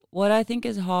What I think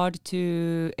is hard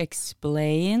to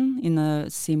explain in a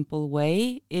simple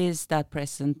way is that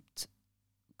present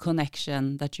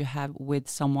connection that you have with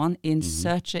someone in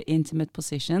such an intimate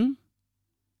position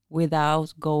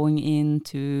without going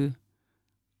into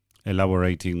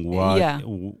elaborating what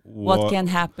can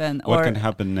happen. What can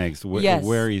happen next? Yes.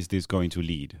 Where is this going to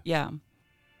lead? Yeah.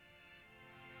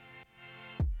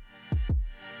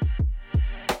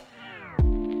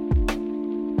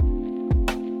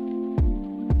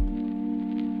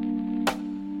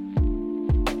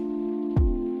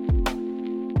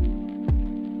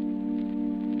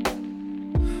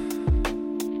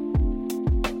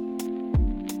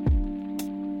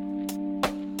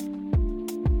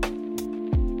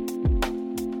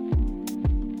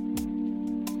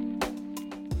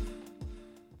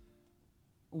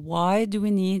 Why do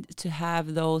we need to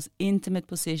have those intimate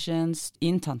positions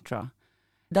in Tantra?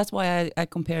 That's why I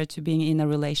compare it to being in a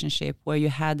relationship where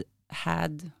you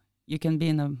you can be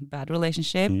in a bad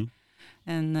relationship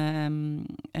and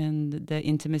the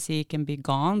intimacy can be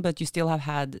gone, but you still have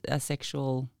had a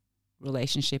sexual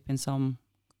relationship in some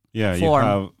form. You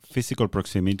have physical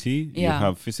proximity, you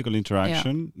have physical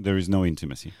interaction, there is no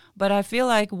intimacy. But I feel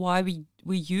like why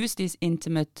we use these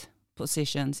intimate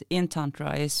positions in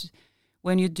Tantra is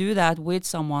when you do that with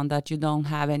someone that you don't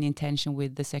have any intention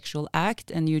with the sexual act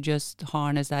and you just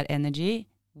harness that energy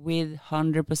with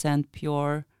 100%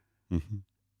 pure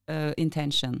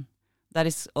intention. That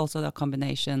is also the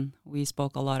combination we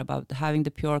spoke a lot about, having the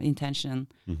pure intention.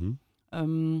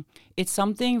 It's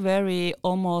something very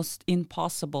almost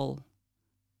impossible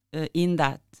in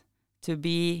that, to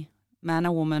be man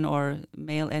or woman or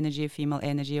male energy, female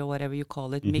energy or whatever you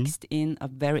call it, mixed in a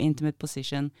very intimate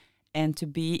position, and to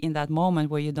be in that moment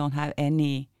where you don't have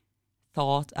any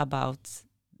thought about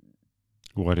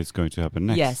what is going to happen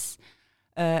next. Yes.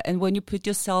 And when you put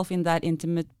yourself in that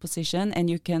intimate position and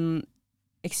you can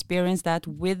experience that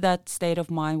with that state of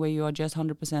mind where you are just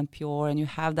 100% pure and you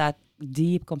have that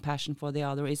deep compassion for the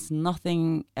other, it's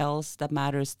nothing else that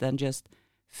matters than just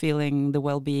feeling the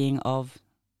well-being of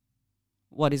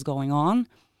what is going on,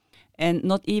 and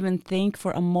not even think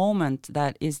for a moment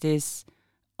that is this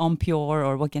unpure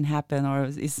or what can happen or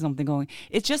is something going.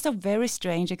 It's just a very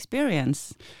strange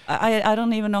experience. I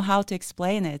don't even know how to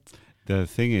explain it. The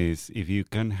thing is, if you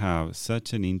can have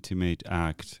such an intimate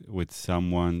act with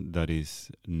someone that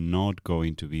is not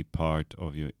going to be part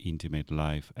of your intimate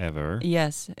life ever.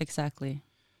 Yes, exactly.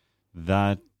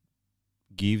 That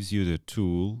gives you the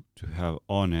tool to have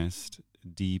honest,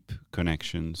 deep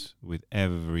connections with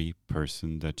every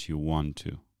person that you want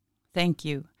to. Thank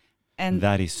you. And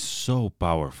that is so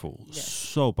powerful, yes.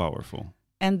 So powerful.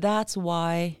 And that's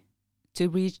why to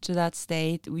reach to that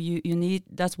state, you need.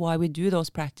 That's why we do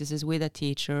those practices with a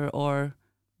teacher or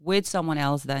with someone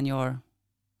else than your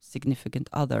significant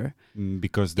other.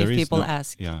 Because there if is people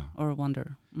ask or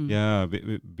wonder. Yeah,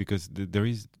 because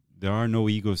there are no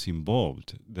egos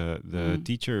involved. The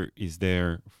teacher is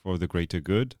there for the greater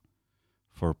good,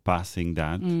 for passing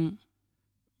that.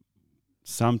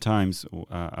 Sometimes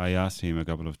I asked him a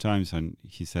couple of times, and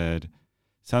he said,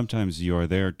 sometimes you are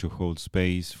there to hold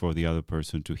space for the other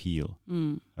person to heal,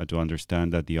 to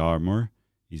understand that the armor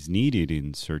is needed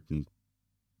in certain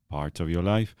parts of your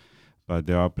life, but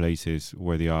there are places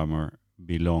where the armor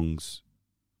belongs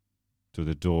to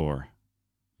the door.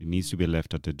 It needs to be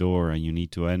left at the door, and you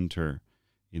need to enter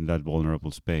in that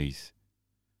vulnerable space.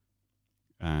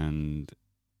 And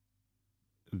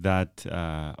that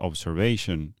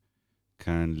observation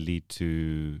can lead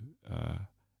to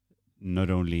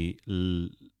not only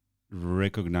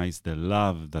recognize the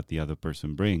love that the other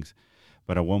person brings,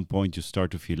 but at one point you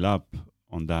start to fill up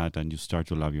on that and you start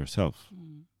to love yourself.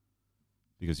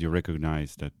 Because you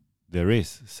recognize that there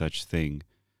is such thing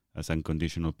as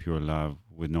unconditional pure love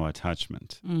with no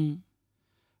attachment.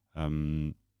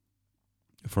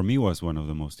 For me, was one of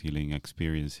the most healing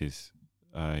experiences.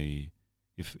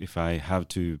 If I have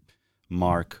to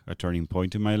mark a turning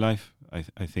point in my life,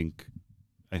 I think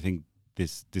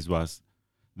this was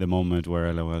the moment where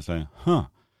I was like,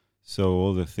 so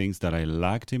all the things that I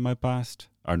lacked in my past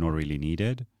are not really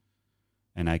needed,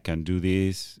 and I can do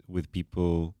this with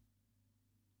people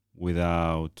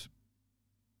without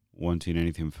wanting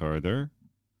anything further.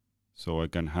 So I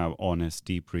can have honest,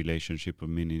 deep relationship or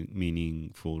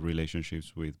meaningful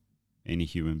relationships with any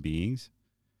human beings.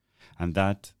 And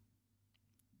that,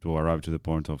 to arrive to the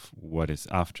point of what is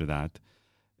after that,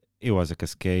 it was a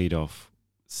cascade of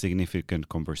significant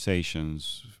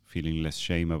conversations, feeling less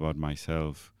shame about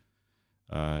myself,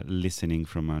 listening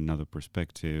from another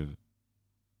perspective.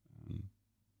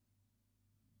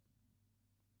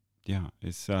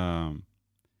 It's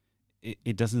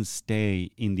it doesn't stay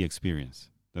in the experience.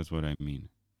 That's what I mean.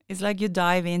 It's like you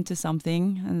dive into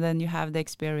something and then you have the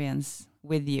experience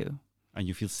with you. And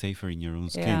you feel safer in your own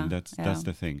skin. Yeah, That's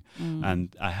the thing. Mm.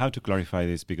 And I have to clarify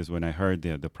this because when I heard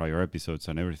the prior episodes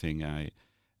and everything,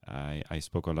 I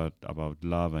spoke a lot about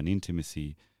love and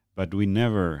intimacy, but we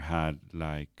never had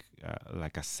like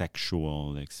a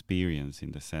sexual experience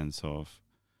in the sense of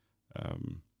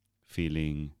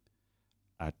feeling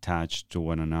attached to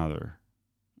one another.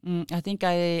 I think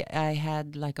I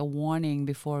had like a warning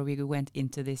before we went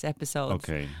into this episode.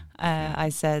 Okay. I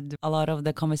said a lot of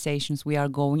the conversations we are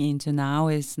going into now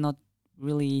is not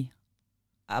really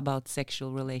about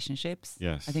sexual relationships.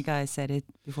 Yes. I think I said it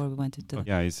before we went into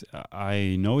Yeah,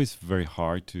 I know it's very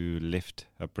hard to lift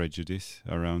a prejudice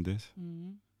around this,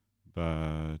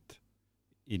 but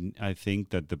I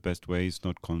think that the best way is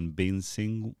not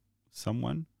convincing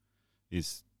someone,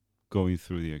 is going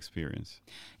through the experience.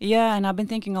 Yeah, and I've been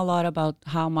thinking a lot about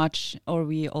how much, or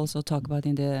we also talk about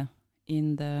in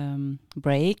the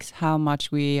breaks, how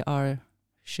much we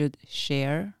should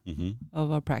share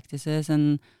of our practices.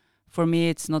 And for me,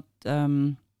 it's not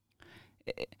even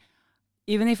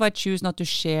if I choose not to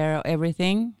share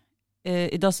everything,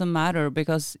 it doesn't matter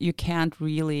because you can't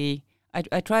really.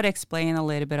 I try to explain a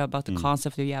little bit about the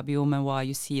concept of Yabyum and why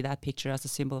you see that picture as a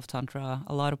symbol of Tantra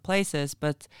a lot of places,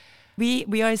 but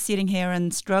we are sitting here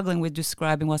and struggling with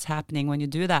describing what's happening when you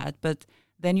do that. But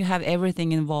then you have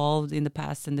everything involved in the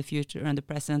past and the future and the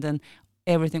present and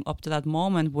everything up to that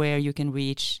moment where you can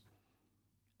reach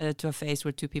to a phase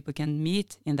where two people can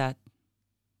meet in that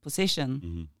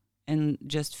position and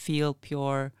just feel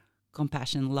pure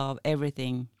compassion, love,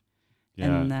 everything.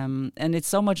 Yeah. And it's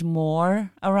so much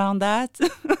more around that.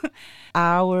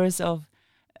 Hours of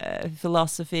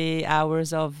philosophy,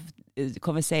 hours of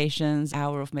conversations,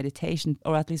 hour of meditation,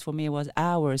 or at least for me it was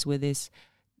hours with this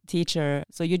teacher.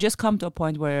 So you just come to a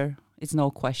point where it's no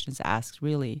questions asked,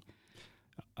 really.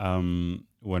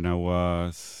 When I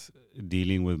was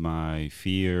dealing with my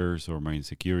fears or my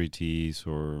insecurities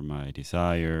or my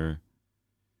desire,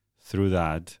 through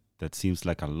that seems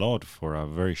like a lot for a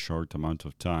very short amount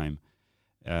of time.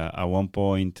 At one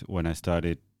point when I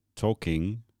started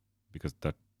talking, because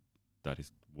that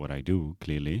is what I do,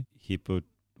 clearly, he put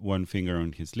one finger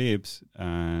on his lips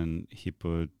and he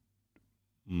put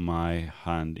my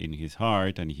hand in his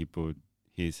heart and he put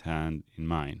his hand in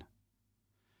mine.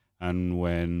 And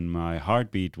when my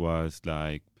heartbeat was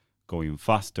like going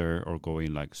faster or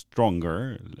going like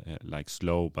stronger, like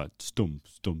slow but stump,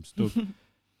 stump, stump,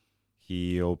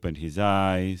 he opened his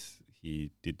eyes,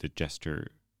 he did the gesture,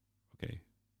 okay,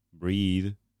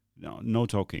 breathe, no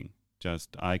talking,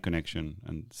 just eye connection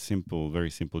and very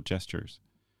simple gestures.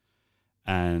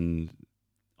 And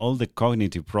all the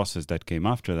cognitive process that came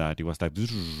after that, it was like,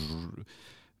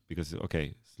 because,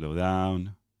 okay, slow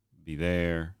down, be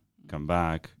there, come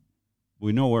back,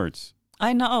 with no words.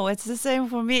 I know, it's the same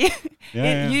for me.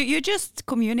 Yeah. You just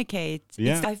communicate.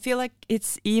 Yeah. I feel like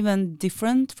it's even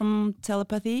different from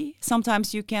telepathy.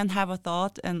 Sometimes you can have a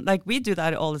thought, and like we do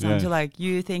that all the time. Yeah. So like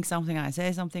you think something, I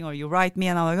say something, or you write me,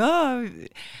 and I'm like,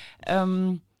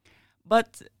 oh.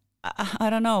 But I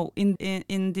don't know.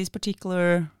 In this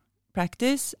particular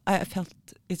practice, I felt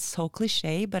it's so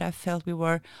cliche, but I felt we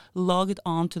were logged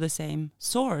on to the same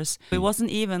source. It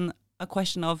wasn't even a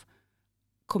question of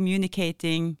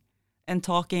communicating and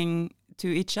talking to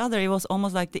each other. It was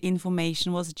almost like the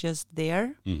information was just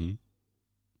there. Mm-hmm.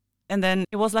 And then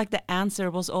it was like the answer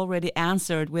was already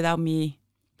answered without me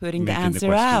putting the Making the answer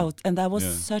question. out. And that was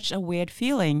such a weird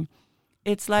feeling.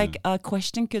 It's like a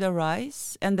question could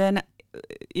arise, and then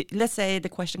let's say the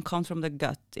question comes from the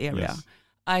gut area. Yes.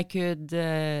 I could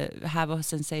have a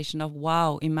sensation of,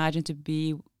 wow, imagine to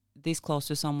be this close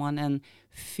to someone and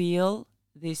feel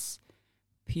this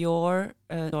pure,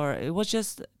 or it was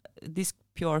just this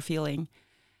pure feeling.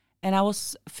 And I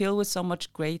was filled with so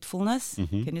much gratefulness.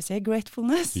 Mm-hmm. Can you say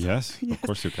gratefulness? Yes, of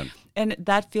course you can. And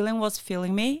that feeling was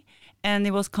filling me, and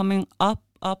it was coming up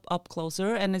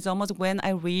closer. And it's almost when I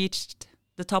reached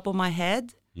the top of my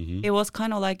head, it was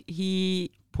kind of like he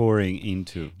pouring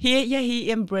into. He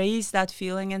embraced that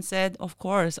feeling and said, of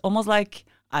course, almost like,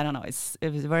 I don't know,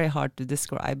 it was very hard to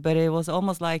describe, but it was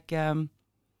almost like a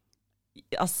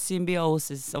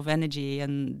symbiosis of energy,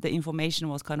 and the information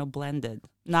was kind of blended.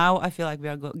 Now I feel like we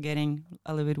are getting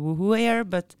a little bit woohoo here,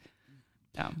 but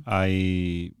yeah.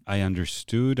 I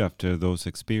understood after those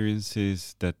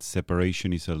experiences that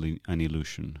separation is an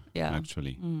illusion,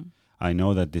 actually. I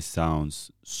know that this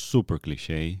sounds super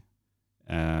cliche,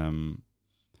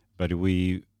 but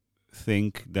we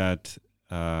think that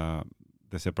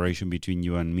the separation between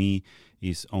you and me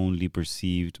is only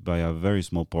perceived by a very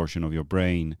small portion of your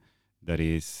brain that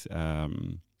is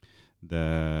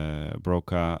the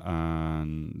Broca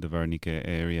and the Wernicke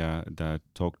area that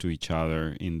talk to each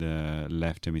other in the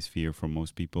left hemisphere for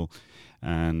most people.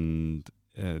 And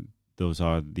those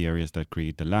are the areas that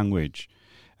create the language.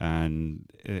 And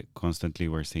constantly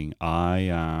we're saying, I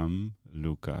am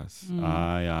Lucas,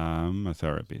 I am a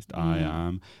therapist, I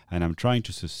am, and I'm trying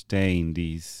to sustain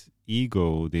this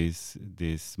ego,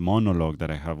 this monologue that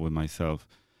I have with myself,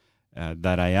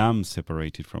 that I am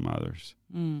separated from others.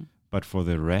 But for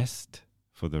the rest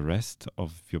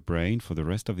of your brain, for the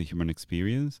rest of the human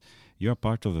experience, you're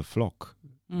part of the flock.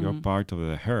 You're part of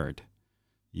the herd.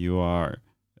 You are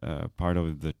part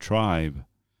of the tribe.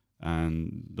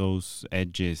 And those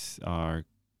edges are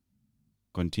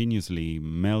continuously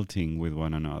melting with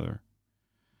one another.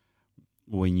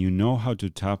 When you know how to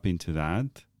tap into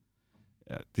that,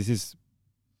 this is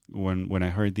when I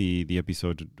heard the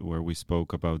episode where we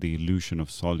spoke about the illusion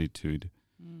of solitude,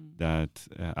 that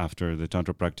after the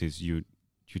Tantra practice, you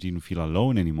didn't feel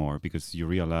alone anymore because you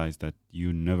realize that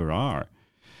you never are.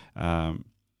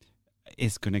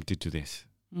 It's connected to this.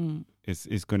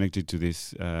 It's connected to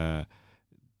this.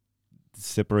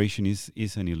 Separation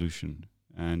is an illusion,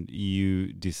 and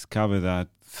you discover that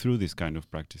through this kind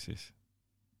of practices.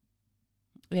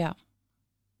 Yeah,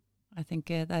 I think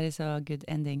that is a good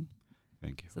ending.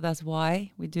 Thank you. So that's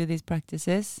why we do these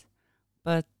practices,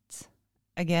 but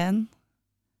again,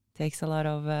 takes a lot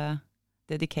of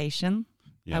dedication.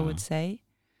 I would say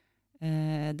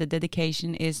the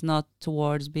dedication is not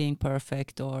towards being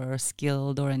perfect or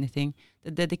skilled or anything.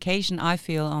 The dedication I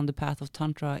feel on the path of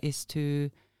Tantra is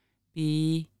to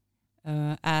be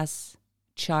as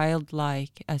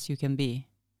childlike as you can be.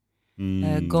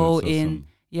 Go in,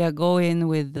 awesome. Go in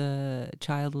with the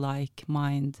childlike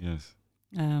mind. Yes.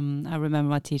 I remember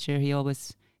my teacher; he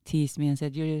always teased me and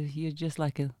said, "You're just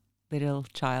like a little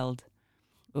child,"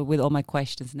 with all my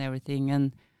questions and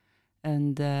everything.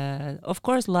 And of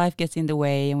course, life gets in the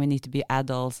way, and we need to be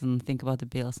adults and think about the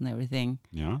bills and everything.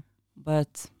 Yeah.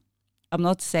 But I'm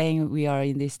not saying we are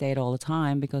in this state all the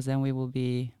time, because then we will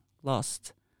be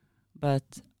lost.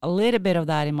 But a little bit of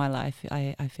that in my life,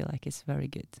 I feel like it's very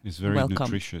good. It's very welcome.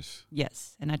 Nutritious.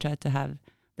 Yes, and I try to have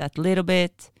that little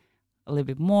bit, a little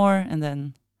bit more, and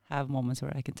then have moments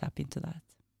where I can tap into that.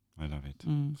 I love it.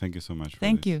 Thank you so much.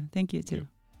 Thank you too.